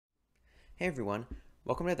Hey everyone,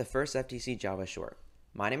 welcome to the first FTC Java short.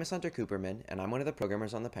 My name is Hunter Cooperman, and I'm one of the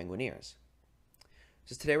programmers on the Penguineers.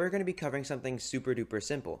 So today we're going to be covering something super duper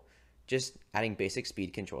simple, just adding basic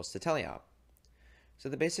speed controls to TeleOp. So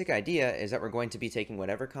the basic idea is that we're going to be taking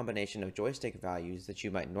whatever combination of joystick values that you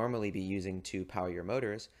might normally be using to power your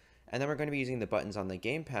motors, and then we're going to be using the buttons on the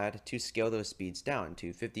gamepad to scale those speeds down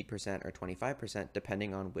to 50% or 25%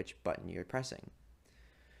 depending on which button you're pressing.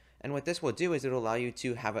 And what this will do is it'll allow you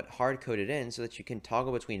to have it hard-coded in so that you can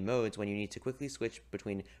toggle between modes when you need to quickly switch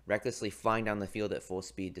between recklessly flying down the field at full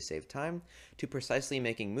speed to save time to precisely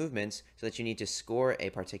making movements so that you need to score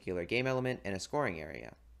a particular game element in a scoring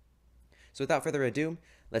area. So without further ado,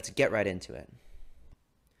 let's get right into it.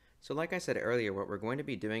 So like I said earlier, what we're going to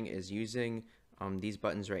be doing is using these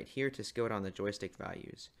buttons right here to scale down the joystick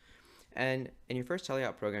values. And in your first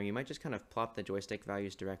TeleOp program, you might just kind of plop the joystick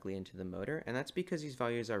values directly into the motor, and that's because these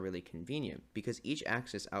values are really convenient, because each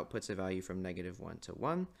axis outputs a value from -1 to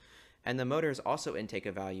 1, and the motors also intake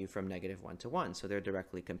a value from -1 to 1, so they're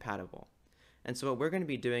directly compatible. And so what we're going to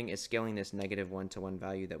be doing is scaling this -1 to 1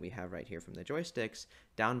 value that we have right here from the joysticks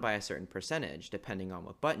down by a certain percentage, depending on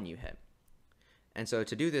what button you hit. And so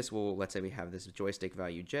to do this, let's say we have this joystick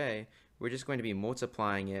value J, we're just going to be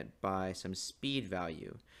multiplying it by some speed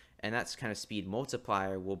value. And that's kind of speed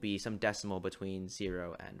multiplier will be some decimal between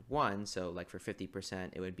 0 and 1. So like for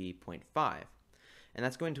 50%, it would be 0.5. And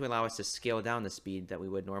that's going to allow us to scale down the speed that we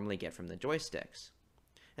would normally get from the joysticks.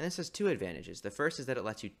 And this has two advantages. The first is that it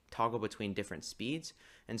lets you toggle between different speeds,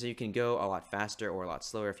 and so you can go a lot faster or a lot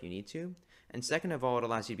slower if you need to. And second of all, it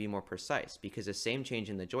allows you to be more precise, because the same change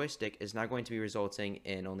in the joystick is now going to be resulting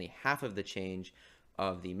in only half of the change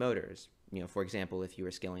of the motors. For example, if you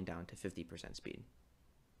were scaling down to 50% speed.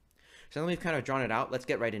 So now that we've kind of drawn it out, let's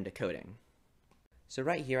get right into coding. So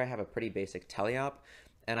right here I have a pretty basic TeleOp,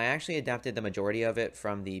 and I actually adapted the majority of it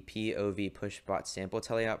from the POV pushbot sample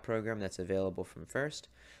TeleOp program that's available from First.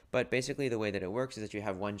 But basically the way that it works is that you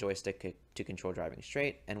have one joystick to control driving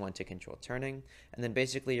straight and one to control turning, and then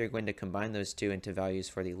basically you're going to combine those two into values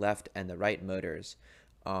for the left and the right motors,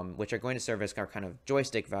 which are going to serve as our kind of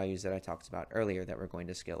joystick values that I talked about earlier that we're going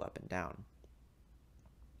to scale up and down.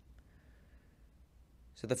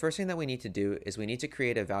 So the first thing that we need to do is we need to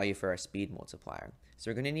create a value for our speed multiplier.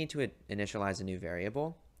 So we're going to need to initialize a new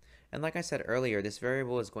variable. And like I said earlier, this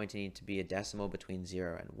variable is going to need to be a decimal between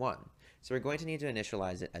 0 and 1. So we're going to need to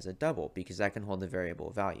initialize it as a double because that can hold the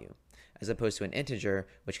variable value, as opposed to an integer,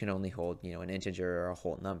 which can only hold, an integer or a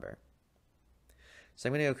whole number. So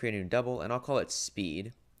I'm going to go create a new double, and I'll call it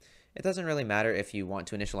speed. It doesn't really matter if you want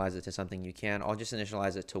to initialize it to something you can. I'll just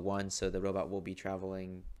initialize it to 1, so the robot will be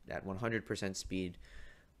traveling at 100% speed.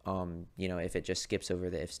 If it just skips over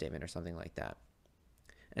the if statement or something like that.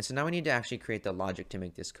 And so now we need to actually create the logic to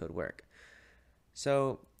make this code work.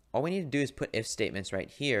 So all we need to do is put if statements right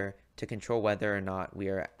here to control whether or not we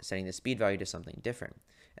are setting the speed value to something different.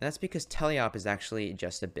 And that's because TeleOp is actually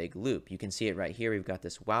just a big loop. You can see it right here. We've got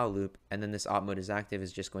this while loop, and then this op mode is active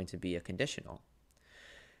is just going to be a conditional.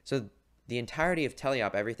 So the entirety of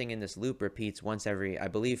TeleOp, everything in this loop repeats once every, I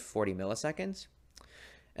believe, 40 milliseconds.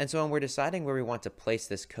 And so when we're deciding where we want to place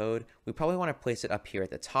this code, we probably want to place it up here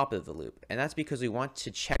at the top of the loop. And that's because we want to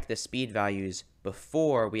check the speed values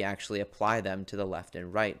before we actually apply them to the left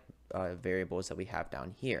and right variables that we have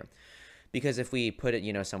down here. Because if we put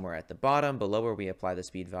it, somewhere at the bottom, below where we apply the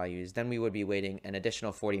speed values, then we would be waiting an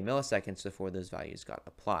additional 40 milliseconds before those values got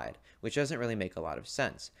applied, which doesn't really make a lot of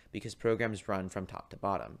sense because programs run from top to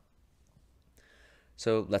bottom.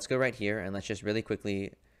 So let's go right here and let's just really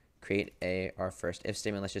quickly create our first if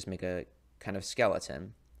statement. Let's just make a kind of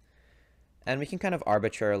skeleton. And we can kind of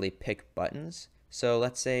arbitrarily pick buttons. So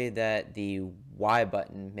let's say that the Y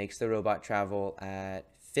button makes the robot travel at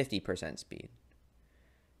 50% speed.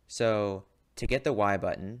 So to get the Y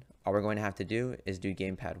button, all we're going to have to do is do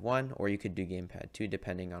gamepad 1, or you could do gamepad 2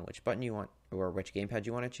 depending on which button you want or which gamepad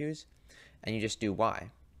you want to choose. And you just do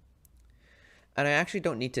Y. And I actually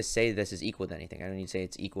don't need to say this is equal to anything. I don't need to say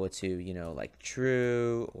it's equal to, like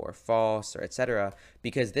true or false or etc.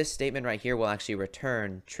 Because this statement right here will actually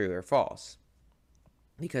return true or false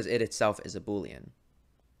because it itself is a Boolean.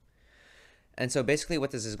 And so basically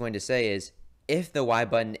what this is going to say is if the Y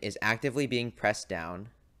button is actively being pressed down,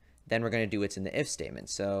 then we're going to do what's in the if statement.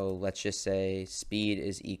 So let's just say speed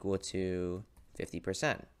is equal to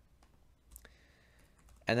 50%.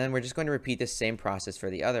 And then we're just going to repeat the same process for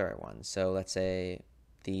the other ones. So let's say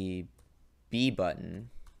the B button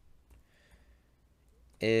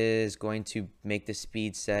is going to make the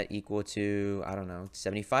speed set equal to,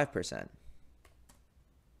 75%.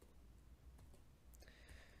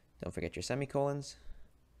 Don't forget your semicolons.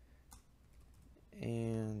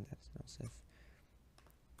 And that's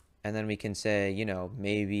And then we can say, you know,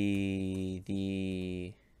 maybe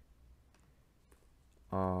the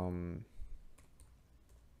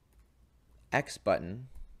X button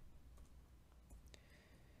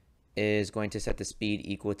is going to set the speed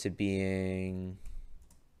equal to being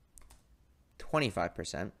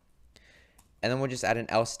 25%. And then we'll just add an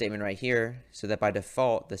else statement right here so that by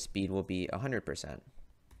default, the speed will be 100%.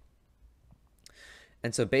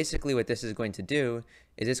 And so basically what this is going to do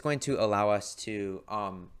is it's going to allow us to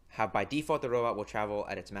have by default the robot will travel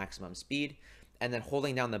at its maximum speed, and then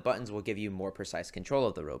holding down the buttons will give you more precise control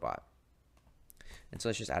of the robot. And so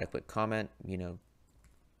let's just add a quick comment, you know,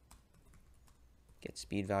 get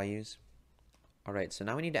speed values. All right, so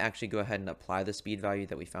now we need to actually go ahead and apply the speed value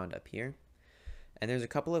that we found up here. And there's a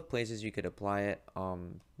couple of places you could apply it.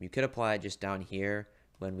 You could apply it just down here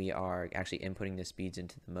when we are actually inputting the speeds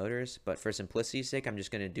into the motors. But for simplicity's sake, I'm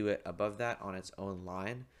just going to do it above that on its own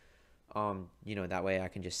line. You know, that way I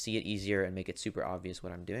can just see it easier and make it super obvious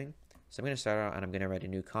what I'm doing. So I'm going to start out and I'm going to write a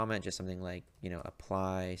new comment, just something like, you know,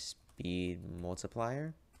 apply speed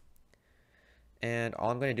multiplier. And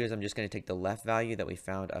all I'm going to do is I'm just going to take the left value that we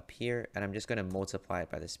found up here and I'm just going to multiply it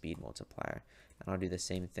by the speed multiplier. And I'll do the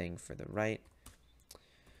same thing for the right.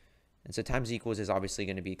 And so times equals is obviously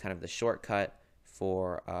going to be kind of the shortcut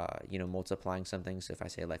for, you know, multiplying something. So if I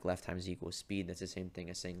say like left times equals speed, that's the same thing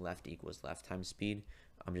as saying left equals left times speed.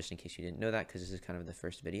 Just in case you didn't know that, because this is kind of the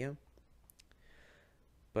first video.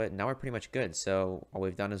 But now we're pretty much good. So all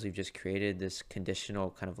we've done is we've just created this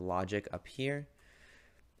conditional kind of logic up here,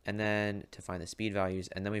 and then to find the speed values,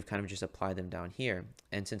 and then we've kind of just applied them down here.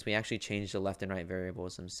 And since we actually changed the left and right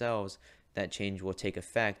variables themselves, that change will take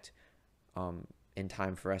effect in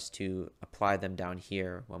time for us to apply them down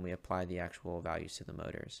here when we apply the actual values to the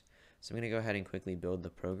motors. So I'm going to go ahead and quickly build the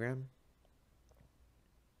program.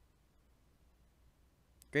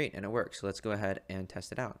 Great, and it works. So let's go ahead and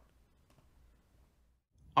test it out.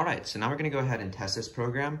 All right, so now we're going to go ahead and test this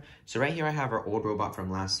program. So right here I have our old robot from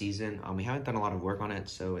last season. We haven't done a lot of work on it,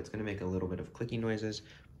 so it's going to make a little bit of clicking noises.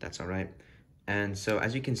 That's all right. And so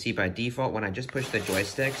as you can see by default, when I just push the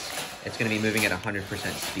joysticks, it's going to be moving at 100%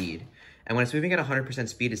 speed. And when it's moving at 100%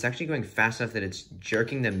 speed, it's actually going fast enough that it's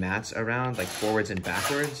jerking the mats around like forwards and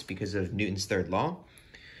backwards because of Newton's third law.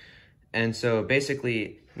 And so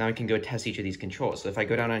basically, now we can go test each of these controls. So if I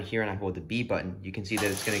go down on here and I hold the B button, you can see that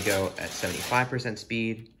it's going to go at 75%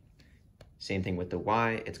 speed. Same thing with the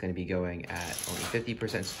Y, it's going to be going at only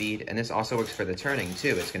 50% speed. And this also works for the turning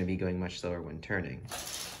too. It's going to be going much slower when turning.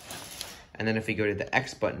 And then if we go to the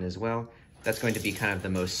X button as well, that's going to be kind of the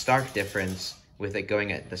most stark difference with it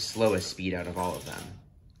going at the slowest speed out of all of them.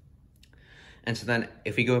 And so then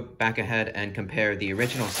if we go back ahead and compare the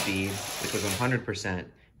original speed, which was 100%,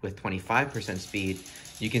 with 25% speed,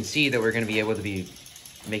 you can see that we're going to be able to be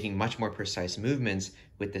making much more precise movements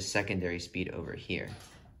with the secondary speed over here.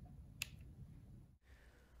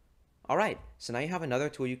 All right, so now you have another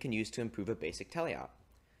tool you can use to improve a basic teleop.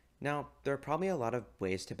 Now, there are probably a lot of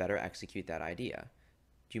ways to better execute that idea.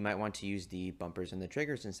 You might want to use the bumpers and the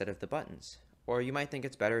triggers instead of the buttons. Or you might think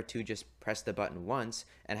it's better to just press the button once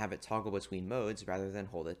and have it toggle between modes rather than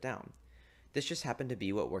hold it down. This just happened to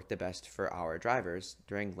be what worked the best for our drivers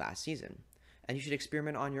during last season. And you should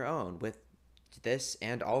experiment on your own with this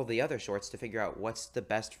and all of the other shorts to figure out what's the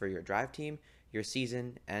best for your drive team, your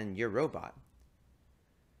season, and your robot.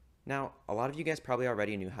 Now, a lot of you guys probably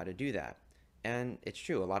already knew how to do that. And it's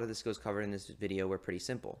true, a lot of the skills covered in this video were pretty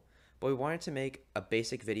simple. But we wanted to make a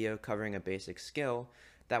basic video covering a basic skill.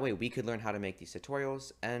 That way we could learn how to make these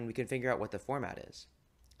tutorials and we can figure out what the format is.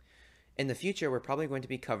 In the future, we're probably going to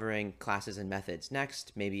be covering classes and methods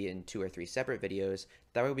next, maybe in 2 or 3 separate videos.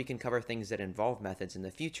 That way we can cover things that involve methods in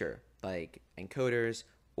the future, like encoders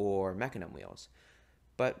or mechanism wheels.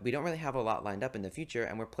 But we don't really have a lot lined up in the future,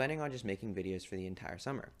 and we're planning on just making videos for the entire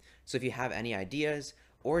summer. So if you have any ideas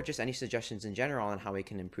or just any suggestions in general on how we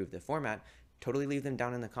can improve the format, totally leave them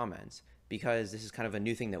down in the comments, because this is kind of a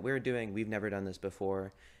new thing that we're doing. We've never done this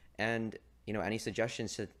before, and you know, any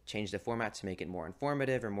suggestions to change the format to make it more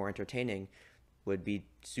informative or more entertaining would be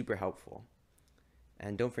super helpful.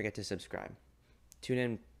 And don't forget to subscribe. Tune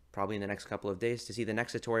in probably in the next couple of days to see the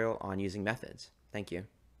next tutorial on using methods. Thank you.